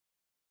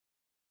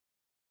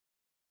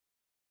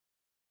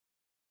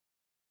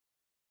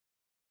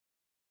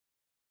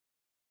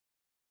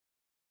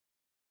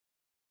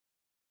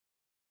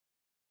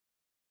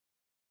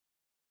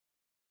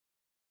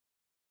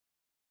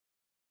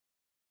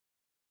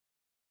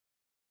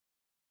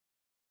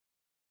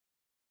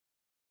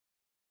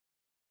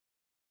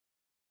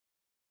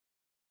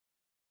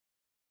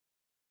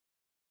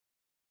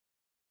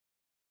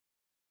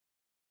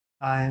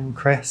I'm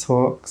Chris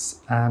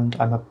Hawkes and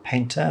I'm a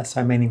painter, so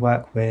I mainly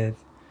work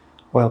with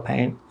oil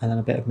paint and then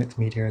a bit of mixed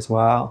media as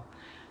well.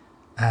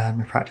 And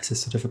my practice is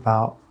sort of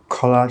about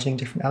collaging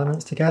different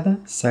elements together.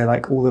 So,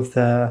 like, all of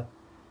the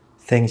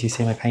things you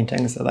see in my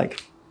paintings are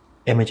like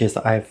images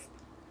that I've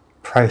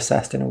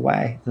processed in a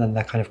way, and then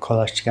they're kind of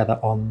collaged together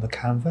on the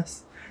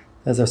canvas.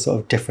 There's a sort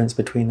of difference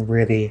between the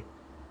really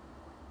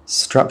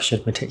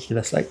structured,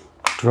 meticulous, like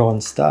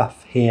drawn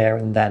stuff here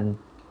and then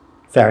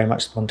very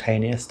much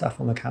spontaneous stuff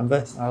on the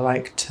canvas. I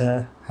like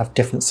to have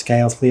different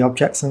scales for the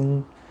objects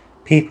and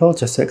people,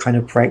 just so it kind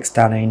of breaks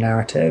down a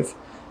narrative.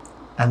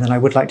 And then I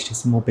would like to do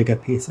some more bigger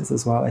pieces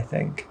as well, I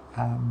think,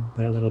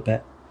 but a little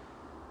bit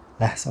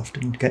less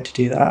often get to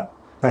do that.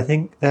 I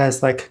think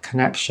there's like a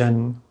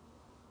connection,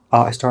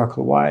 art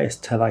historical wise,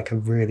 to like a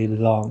really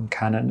long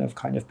canon of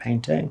kind of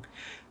painting,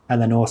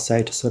 and then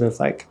also to sort of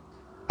like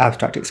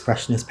abstract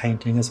expressionist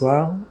painting as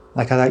well.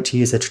 Like, I like to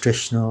use a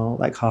traditional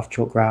like half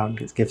chalk ground,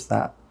 which gives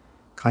that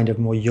kind of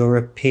more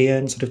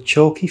European sort of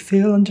chalky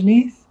feel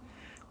underneath,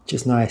 which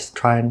is nice.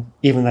 Try and,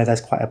 even though there's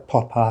quite a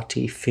pop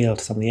arty feel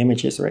to some of the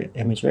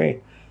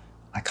imagery,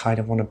 I kind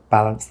of want to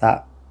balance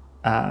that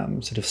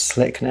sort of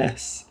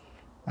slickness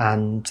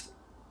and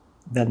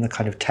then the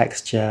kind of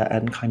texture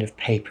and kind of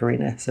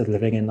paperiness of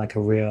living in like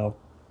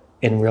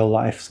in real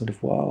life sort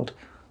of world.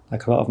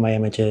 Like, a lot of my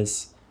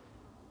images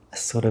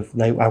sort of,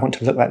 I want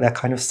to look like they're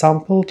kind of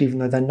sampled, even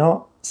though they're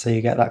not. So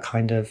you get that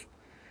kind of,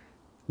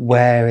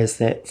 where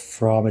is it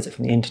from? Is it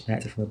from the internet?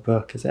 Is it from a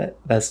book?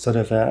 There's sort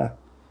of I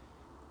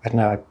don't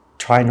know, I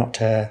try not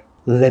to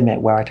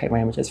limit where I take my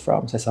images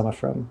from. So some are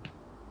from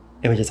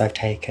images I've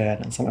taken,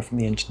 and some are from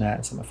the internet,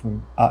 and some are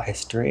from art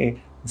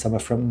history, and some are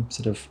from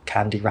sort of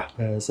candy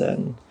wrappers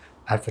and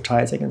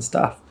advertising and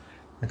stuff,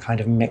 and kind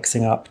of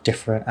mixing up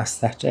different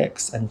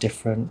aesthetics and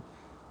different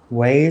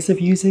ways of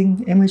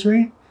using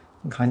imagery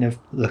and kind of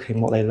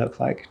looking what they look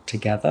like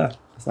together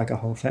as like a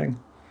whole thing.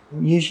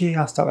 Usually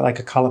I'll start with like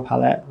a colour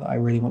palette that I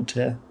really want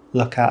to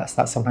look at, so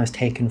that's sometimes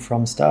taken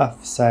from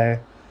stuff. So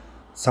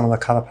some of the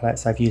colour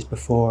palettes I've used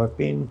before have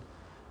been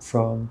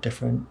from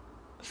different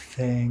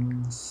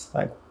things.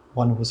 Like,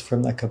 one was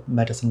from like a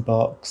medicine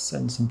box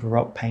and some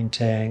Baroque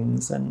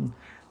paintings, and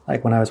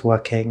like when I was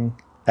working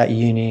at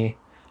uni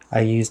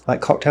I used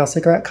like cocktail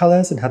cigarette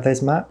colours and had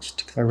those matched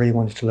because I really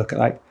wanted to look at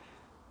like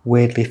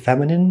weirdly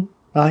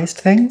femininized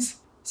things.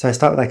 So I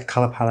start with like a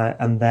colour palette,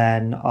 and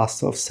then I'll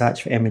sort of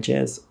search for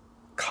images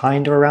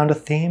kind of around a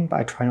theme, but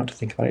I try not to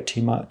think about it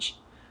too much.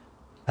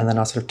 And then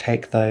I'll sort of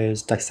take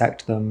those,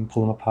 dissect them,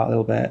 pull them apart a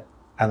little bit,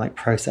 and like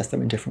process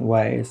them in different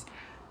ways,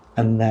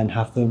 and then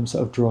have them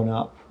sort of drawn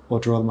up or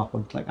draw them up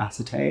onto like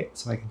acetate,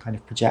 so I can kind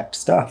of project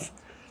stuff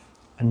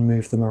and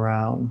move them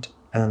around.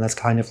 And then there's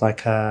kind of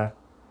like a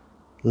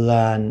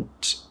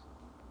learnt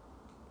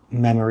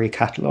memory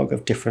catalogue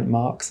of different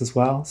marks as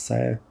well.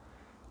 So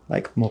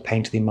like more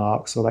painterly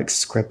marks or like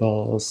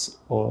scribbles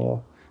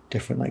or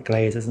different like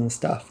glazes and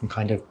stuff, and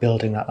kind of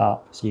building that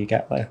up so you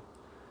get the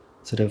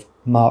sort of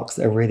marks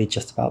that are really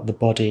just about the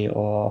body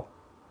or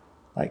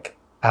like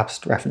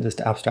references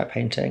to abstract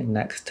painting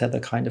next to the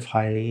kind of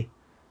highly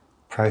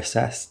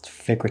processed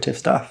figurative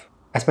stuff.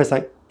 I suppose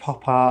like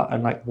pop art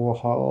and like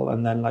Warhol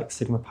and then like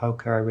Sigma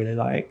Poker I really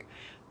like,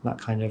 that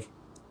kind of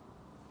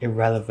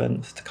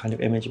irrelevance to kind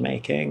of image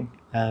making.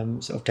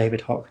 Sort of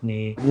David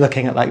Hockney,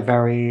 looking at like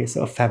very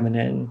sort of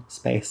feminine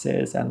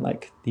spaces and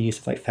like the use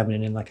of like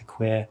feminine in like a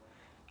queer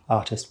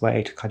artist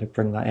way to kind of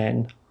bring that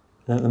in.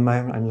 And at the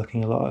moment I'm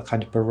looking a lot at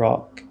kind of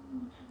Baroque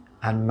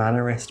and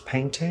Mannerist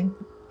painting,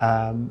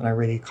 and I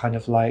really kind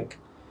of like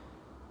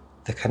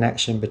the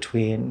connection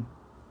between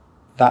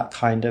that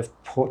kind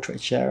of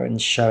portraiture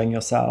and showing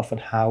yourself and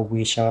how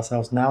we show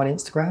ourselves now on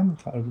Instagram,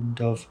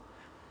 and of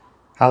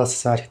how the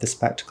society of the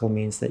spectacle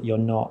means that you're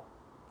not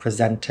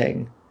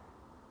presenting.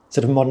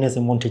 Sort of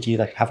modernism wanted you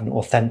to like have an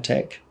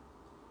authentic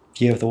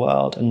view of the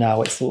world, and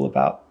now it's all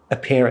about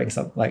appearing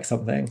like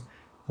something,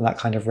 and that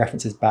kind of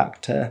references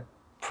back to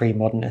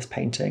pre-modernist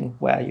painting,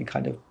 where you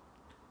kind of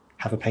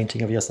have a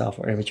painting of yourself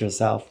or image of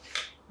yourself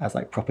as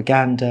like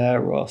propaganda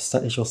or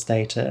visual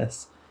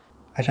status.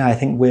 I don't know, I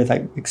think we're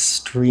like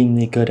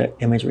extremely good at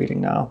image reading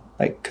now,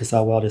 like because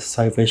our world is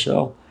so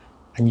visual,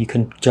 and you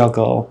can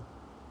juggle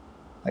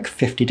like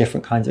 50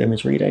 different kinds of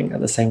image reading at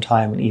the same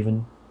time, and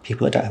even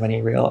people that don't have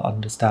any real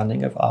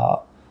understanding of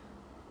art,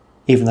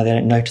 even though they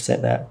don't notice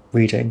it, they're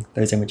reading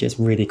those images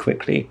really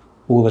quickly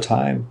all the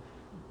time.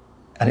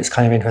 And it's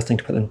kind of interesting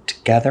to put them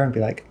together and be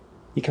like,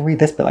 you can read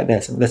this bit like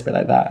this and this bit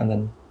like that, and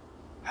then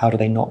how do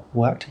they not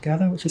work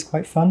together, which is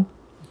quite fun.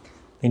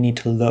 They need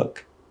to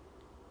look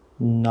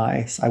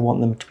nice. I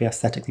want them to be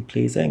aesthetically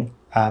pleasing,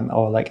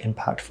 or like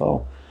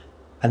impactful.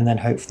 And then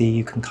hopefully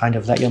you can kind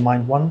of let your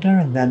mind wander,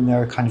 and then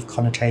there are kind of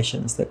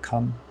connotations that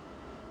come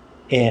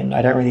in.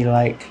 I don't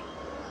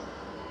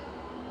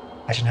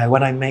know,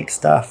 when I make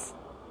stuff,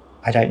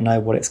 I don't know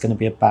what it's going to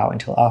be about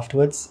until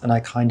afterwards. And I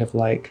kind of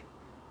like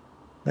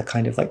the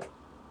kind of like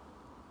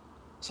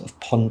sort of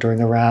pondering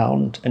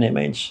around an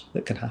image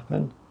that can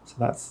happen. So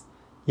that's,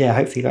 yeah,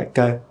 hopefully like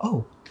go,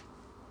 oh,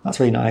 that's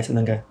really nice, and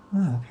then go,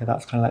 oh, okay,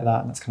 that's kind of like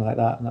that, and that's kind of like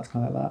that, and that's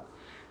kind of like that.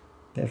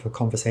 Bit of a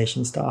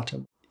conversation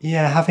starter.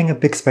 Yeah, having a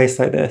big space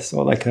like this,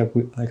 or like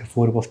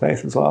affordable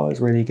space as well, is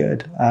really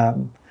good.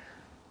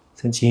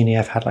 Since uni,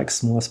 I've had like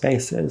smaller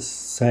spaces,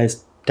 so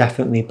it's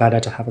definitely better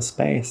to have a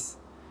space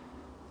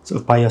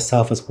sort of by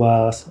yourself as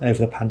well over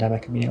the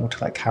pandemic, and being able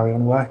to like carry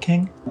on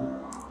working.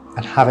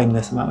 And having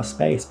this amount of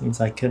space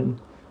means I can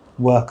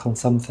work on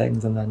some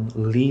things and then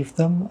leave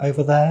them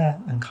over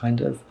there, and kind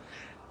of,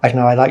 I don't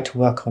know, I like to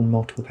work on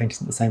multiple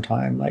paintings at the same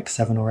time, like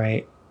 7 or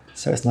 8.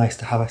 So it's nice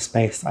to have a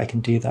space that I can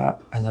do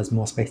that, and there's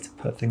more space to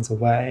put things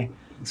away,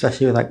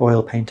 especially with like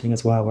oil painting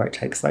as well, where it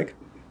takes like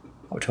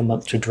up to a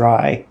month to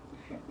dry.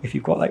 If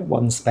you've got like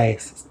one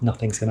space,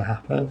 nothing's going to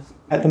happen.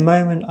 At the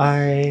moment,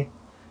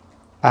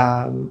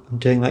 I'm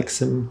doing like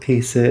some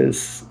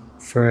pieces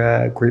for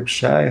a group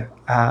show,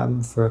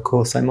 for a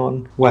course I'm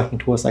on, working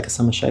towards like a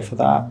summer show for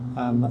that.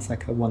 That's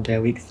like a 1 day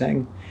a week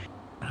thing.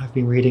 I've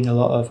been reading a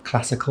lot of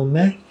classical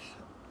myth,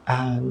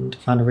 and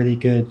found a really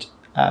good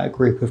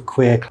group of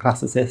queer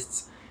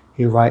classicists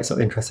who write sort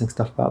of interesting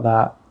stuff about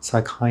that. So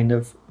I kind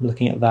of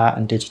looking at that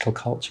and digital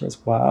culture as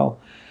well.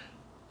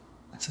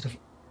 I'm sort of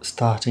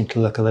starting to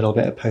look a little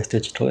bit at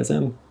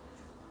post-digitalism,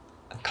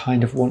 and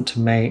kind of want to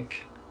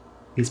make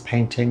these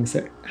paintings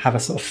that have a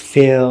sort of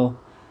feel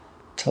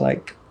to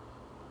like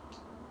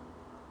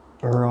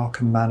Baroque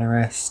and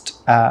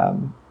Mannerist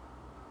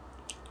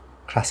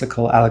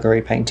classical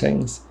allegory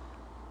paintings,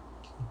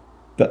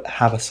 but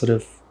have a sort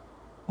of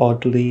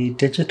oddly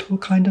digital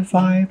kind of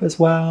vibe as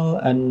well,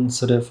 and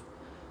sort of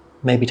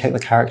maybe take the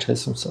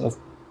characters from sort of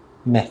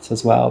myths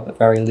as well, but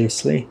very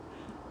loosely.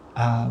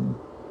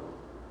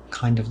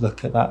 Kind of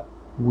look at that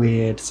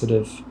weird sort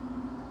of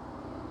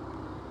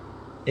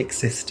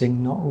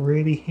existing not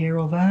really here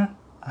or there.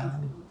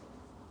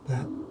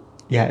 But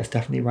yeah, it's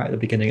definitely right at the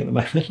beginning at the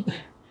moment.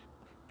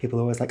 People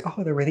are always like,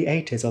 oh, they're really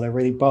 80s, or they're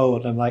really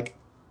bold. I'm like,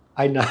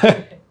 I know.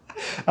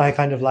 I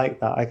kind of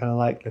like that. I kind of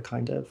like the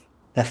kind of,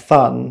 they're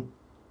fun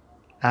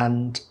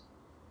and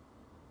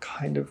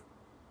kind of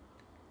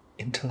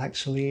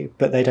intellectually,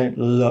 but they don't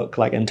look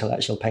like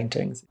intellectual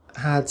paintings.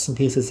 I had some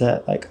pieces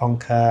at like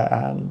Onca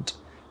and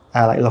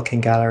like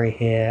Locking Gallery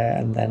here,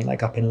 and then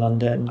like up in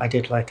London. I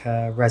did like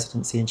a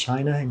residency in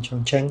China, in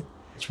Chongqing,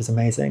 which was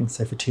amazing.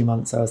 So for 2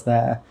 months I was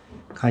there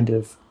kind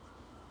of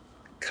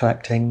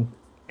collecting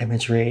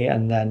imagery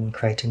and then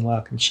creating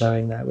work and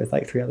showing there with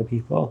like 3 other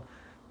people.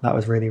 That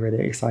was really, really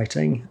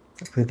exciting.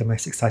 That's probably the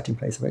most exciting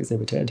place I've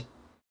exhibited.